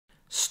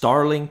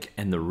Starlink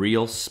and the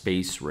real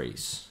space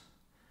race.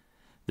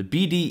 The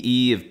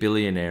BDE of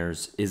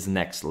billionaires is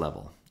next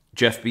level.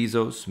 Jeff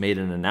Bezos made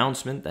an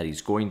announcement that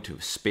he's going to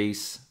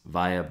space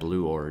via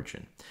Blue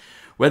Origin.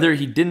 Whether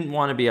he didn't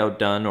want to be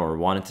outdone or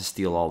wanted to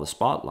steal all the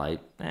spotlight,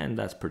 and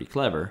that's pretty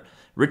clever,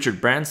 Richard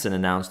Branson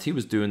announced he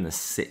was doing the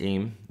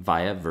same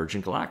via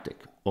Virgin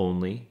Galactic,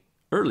 only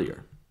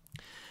earlier.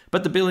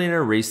 But the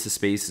billionaire race to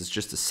space is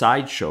just a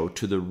sideshow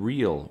to the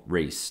real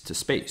race to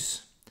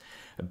space.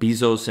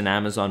 Bezos and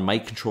Amazon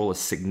might control a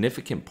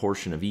significant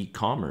portion of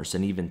e-commerce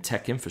and even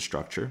tech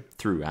infrastructure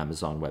through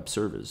Amazon Web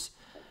Services.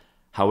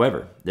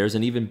 However, there's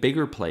an even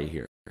bigger play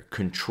here,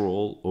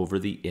 control over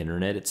the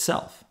internet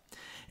itself.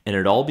 And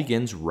it all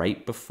begins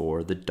right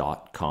before the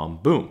dot-com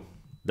boom,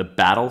 the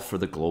battle for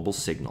the global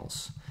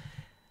signals.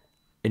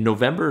 In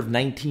November of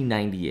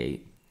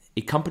 1998,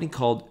 a company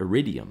called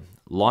Iridium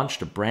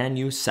launched a brand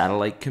new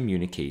satellite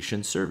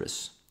communication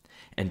service.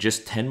 And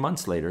just 10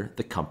 months later,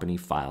 the company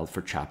filed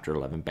for Chapter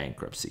 11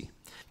 bankruptcy.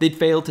 They'd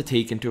failed to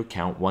take into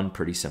account one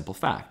pretty simple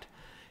fact.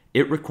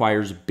 It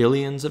requires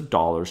billions of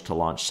dollars to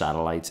launch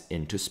satellites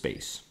into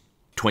space.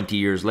 20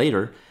 years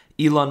later,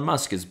 Elon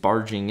Musk is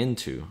barging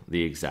into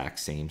the exact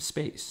same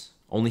space.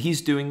 Only he's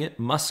doing it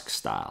Musk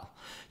style,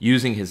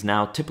 using his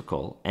now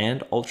typical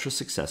and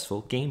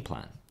ultra-successful game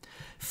plan.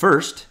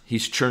 First,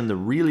 he's turned the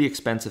really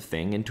expensive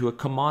thing into a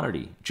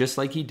commodity, just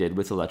like he did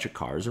with electric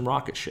cars and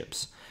rocket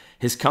ships.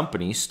 His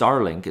company,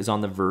 STARLINK, is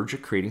on the verge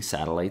of creating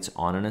satellites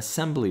on an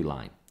assembly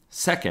line.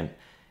 Second,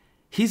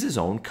 he's his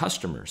own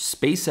customer.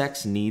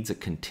 SpaceX needs a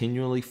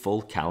continually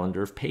full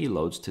calendar of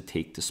payloads to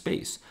take to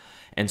space.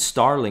 And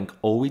STARLINK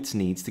always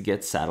needs to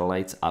get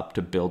satellites up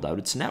to build out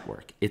its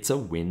network. It's a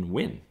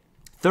win-win.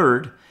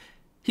 Third,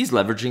 he's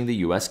leveraging the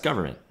US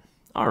government.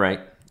 All right,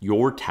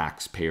 your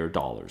taxpayer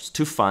dollars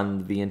to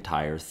fund the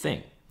entire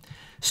thing.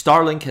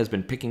 Starlink has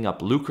been picking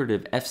up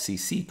lucrative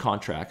FCC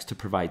contracts to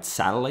provide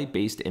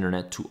satellite-based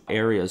internet to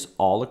areas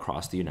all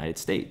across the United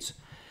States.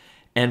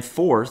 And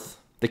fourth,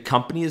 the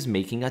company is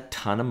making a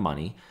ton of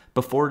money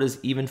before it is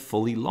even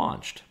fully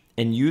launched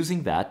and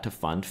using that to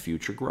fund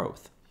future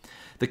growth.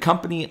 The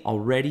company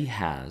already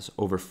has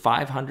over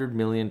 $500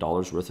 million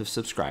worth of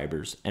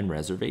subscribers and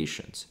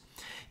reservations.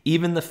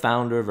 Even the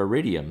founder of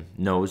Iridium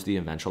knows the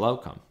eventual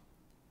outcome.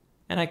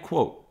 And I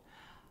quote,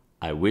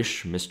 "I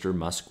wish Mr.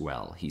 Musk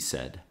well," he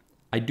said.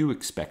 "I do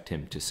expect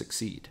him to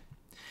succeed."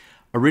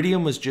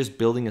 Iridium was just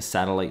building a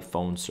satellite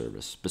phone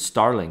service, but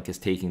Starlink is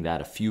taking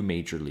that a few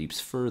major leaps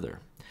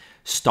further.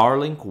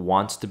 Starlink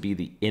wants to be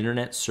the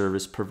internet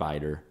service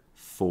provider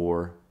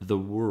for the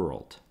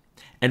world.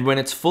 And when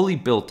it's fully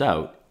built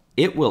out,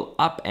 it will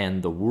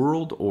upend the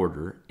world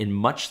order in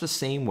much the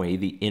same way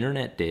the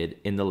internet did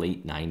in the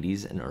late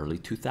 90s and early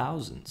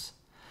 2000s.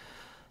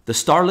 The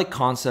Starlink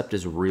concept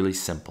is really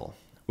simple.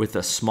 With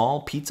a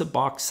small pizza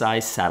box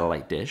sized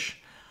satellite dish,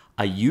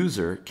 a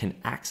user can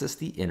access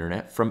the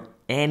internet from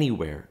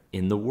anywhere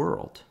in the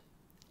world.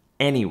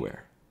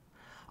 Anywhere.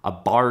 A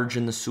barge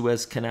in the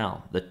Suez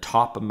Canal, the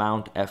top of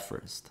Mount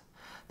Everest,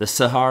 the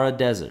Sahara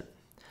Desert.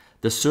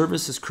 The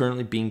service is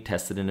currently being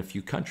tested in a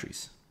few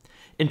countries.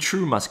 In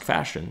true Musk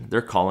fashion,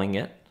 they're calling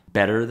it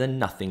better than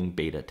nothing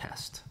beta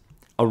test.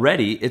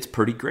 Already, it's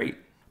pretty great.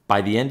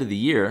 By the end of the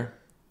year,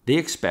 they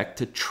expect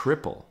to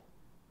triple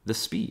the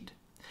speed.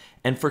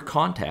 And for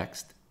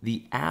context,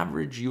 the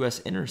average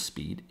US internet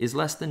speed is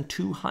less than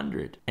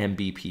 200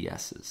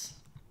 Mbps.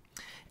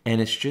 And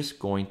it's just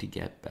going to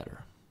get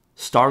better.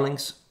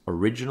 Starlink's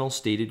original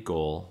stated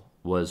goal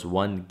was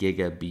 1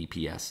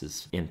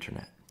 Gbps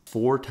internet,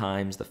 4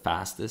 times the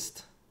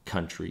fastest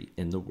country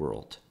in the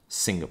world,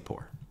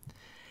 Singapore.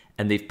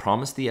 And they've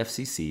promised the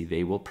FCC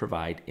they will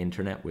provide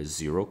internet with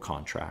 0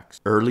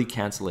 contracts, early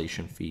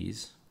cancellation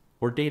fees,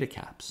 or data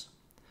caps.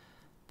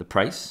 The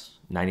price,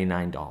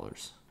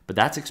 $99. But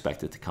that's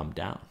expected to come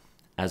down.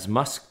 As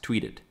Musk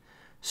tweeted,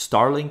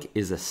 Starlink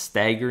is a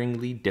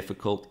staggeringly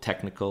difficult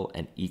technical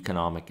and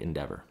economic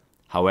endeavor.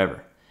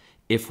 However,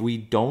 if we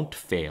don't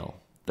fail,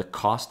 the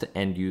cost to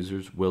end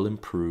users will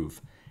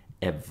improve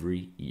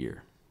every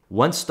year.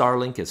 Once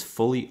Starlink is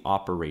fully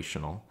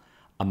operational,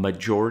 a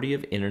majority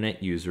of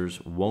internet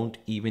users won't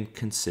even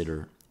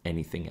consider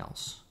anything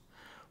else.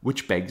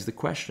 Which begs the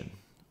question,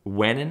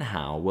 when and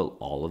how will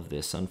all of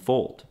this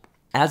unfold?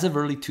 As of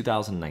early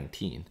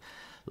 2019,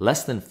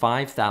 less than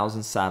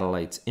 5,000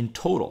 satellites in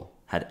total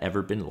had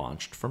ever been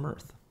launched from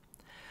Earth.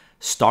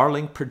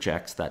 Starlink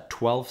projects that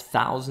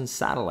 12,000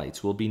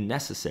 satellites will be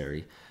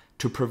necessary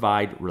to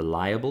provide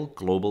reliable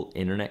global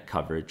internet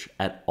coverage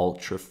at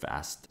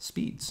ultra-fast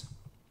speeds.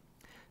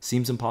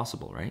 Seems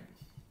impossible, right?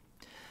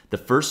 The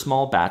first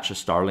small batch of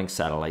Starlink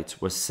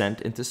satellites was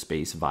sent into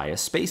space via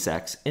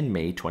SpaceX in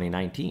May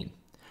 2019.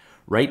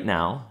 Right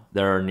now,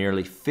 there are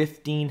nearly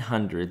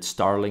 1,500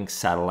 Starlink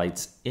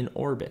satellites in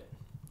orbit.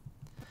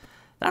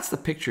 That's the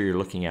picture you're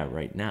looking at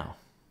right now.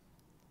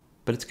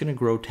 But it's going to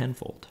grow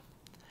tenfold.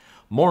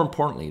 More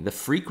importantly, the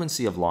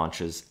frequency of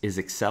launches is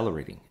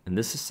accelerating, and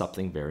this is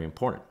something very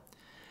important.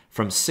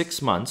 From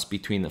 6 months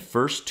between the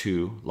first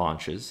 2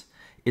 launches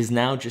is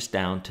now just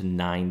down to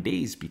 9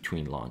 days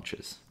between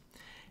launches.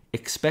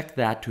 expect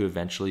that to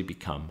eventually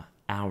become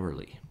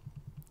hourly.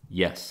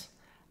 Yes,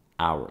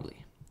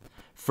 hourly.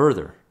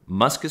 Further,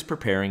 Musk is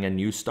preparing a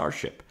new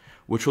Starship,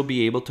 which will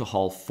be able to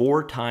haul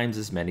 4 times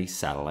as many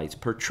satellites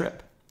per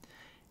trip.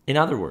 In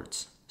other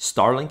words,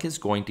 Starlink is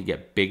going to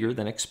get bigger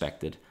than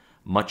expected,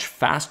 much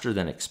faster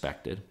than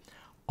expected,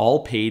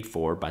 all paid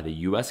for by the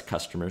US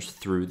customers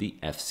through the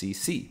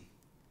FCC.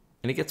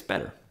 And it gets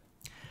better.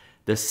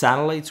 The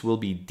satellites will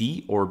be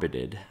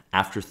deorbited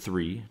after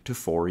 3 to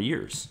 4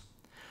 years.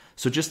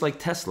 So just like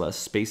Tesla,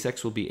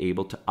 SpaceX will be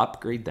able to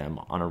upgrade them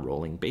on a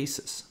rolling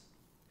basis.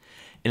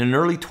 In an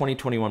early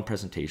 2021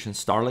 presentation,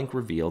 Starlink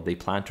revealed they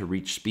plan to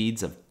reach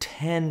speeds of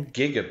 10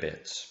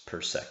 gigabits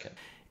per second,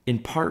 in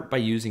part by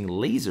using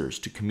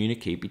lasers to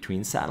communicate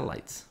between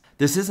satellites.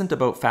 This isn't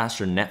about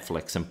faster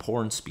Netflix and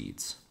porn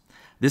speeds.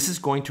 This is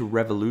going to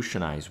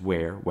revolutionize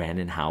where, when,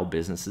 and how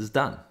business is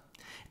done.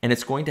 And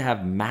it's going to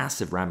have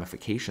massive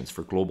ramifications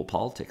for global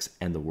politics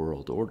and the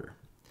world order.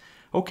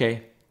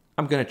 Okay,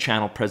 I'm going to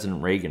channel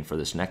President Reagan for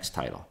this next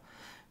title.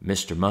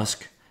 Mr.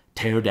 Musk,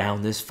 tear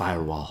down this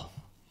firewall.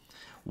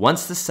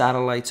 Once the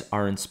satellites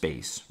are in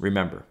space,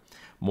 remember,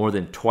 more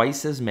than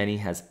twice as many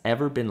has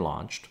ever been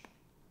launched,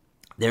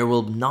 there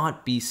will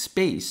not be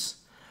space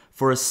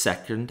for a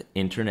second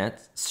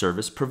internet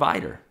service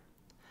provider.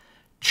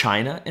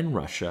 China and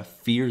Russia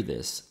fear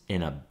this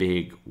in a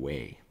big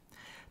way.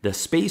 The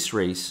space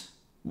race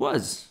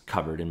was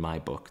covered in my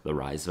book, The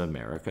Rise of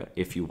America,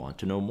 if you want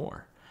to know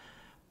more.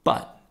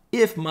 But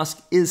if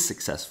Musk is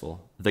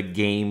successful, the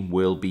game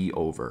will be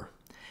over.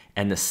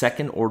 And the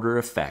second order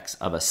effects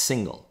of a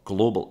single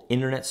global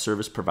internet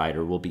service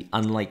provider will be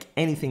unlike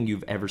anything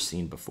you've ever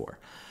seen before.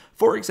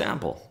 For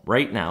example,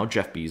 right now,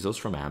 Jeff Bezos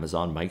from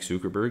Amazon, Mike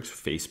Zuckerberg of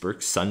Facebook,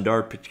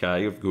 Sundar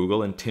Pichai of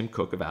Google, and Tim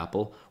Cook of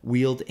Apple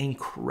wield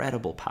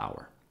incredible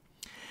power.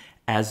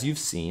 As you've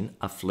seen,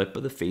 a flip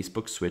of the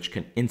Facebook switch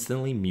can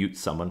instantly mute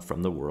someone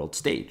from the world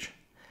stage.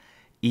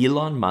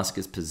 Elon Musk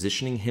is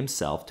positioning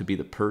himself to be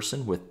the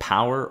person with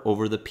power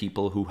over the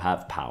people who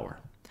have power.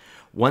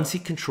 Once he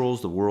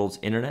controls the world's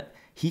internet,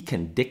 he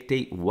can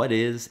dictate what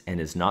is and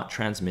is not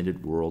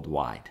transmitted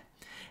worldwide.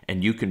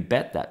 And you can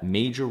bet that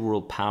major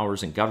world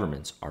powers and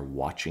governments are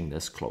watching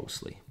this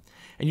closely.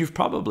 And you're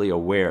probably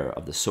aware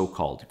of the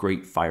so-called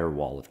Great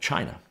Firewall of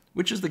China,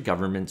 which is the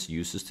government's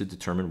uses to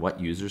determine what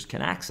users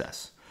can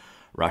access.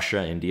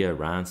 Russia, India,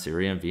 Iran,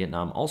 Syria, and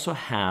Vietnam also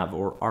have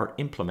or are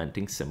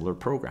implementing similar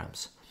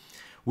programs.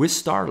 With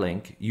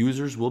Starlink,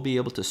 users will be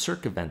able to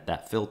circumvent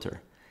that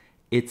filter.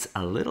 It's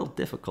a little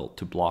difficult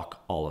to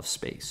block all of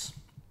space.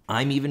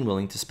 I'm even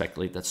willing to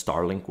speculate that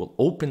Starlink will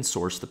open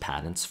source the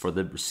patents for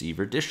the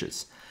receiver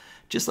dishes,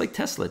 just like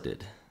Tesla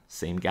did.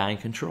 Same guy in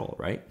control,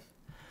 right?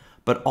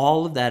 But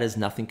all of that is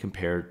nothing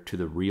compared to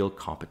the real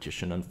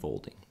competition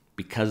unfolding,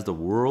 because the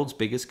world's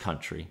biggest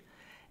country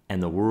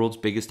and the world's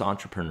biggest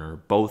entrepreneur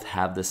both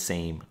have the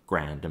same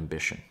grand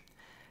ambition: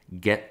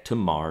 get to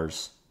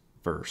Mars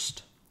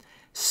first.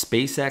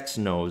 SpaceX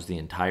knows the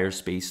entire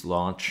space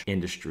launch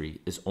industry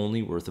is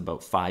only worth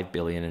about $5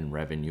 billion in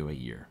revenue a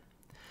year.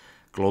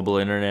 Global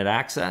internet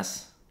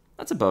access,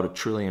 that's about $1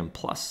 trillion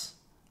plus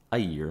a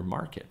year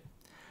market,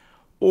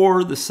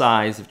 or the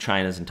size of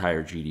China's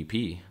entire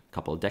GDP a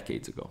couple of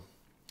decades ago.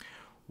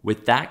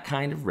 With that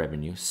kind of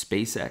revenue,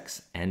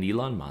 SpaceX and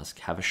Elon Musk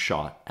have a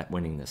shot at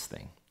winning this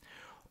thing.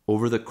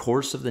 Over the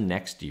course of the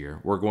next year,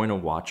 we're going to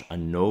watch a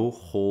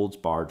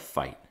no-holds-barred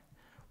fight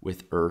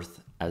with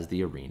Earth as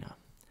the arena.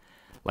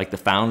 Like the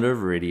founder of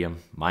Iridium,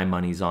 my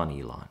money's on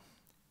Elon.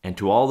 And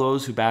to all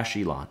those who bash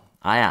Elon,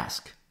 I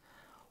ask,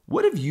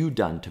 what have you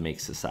done to make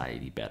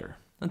society better?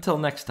 Until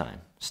next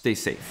time, stay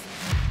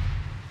safe.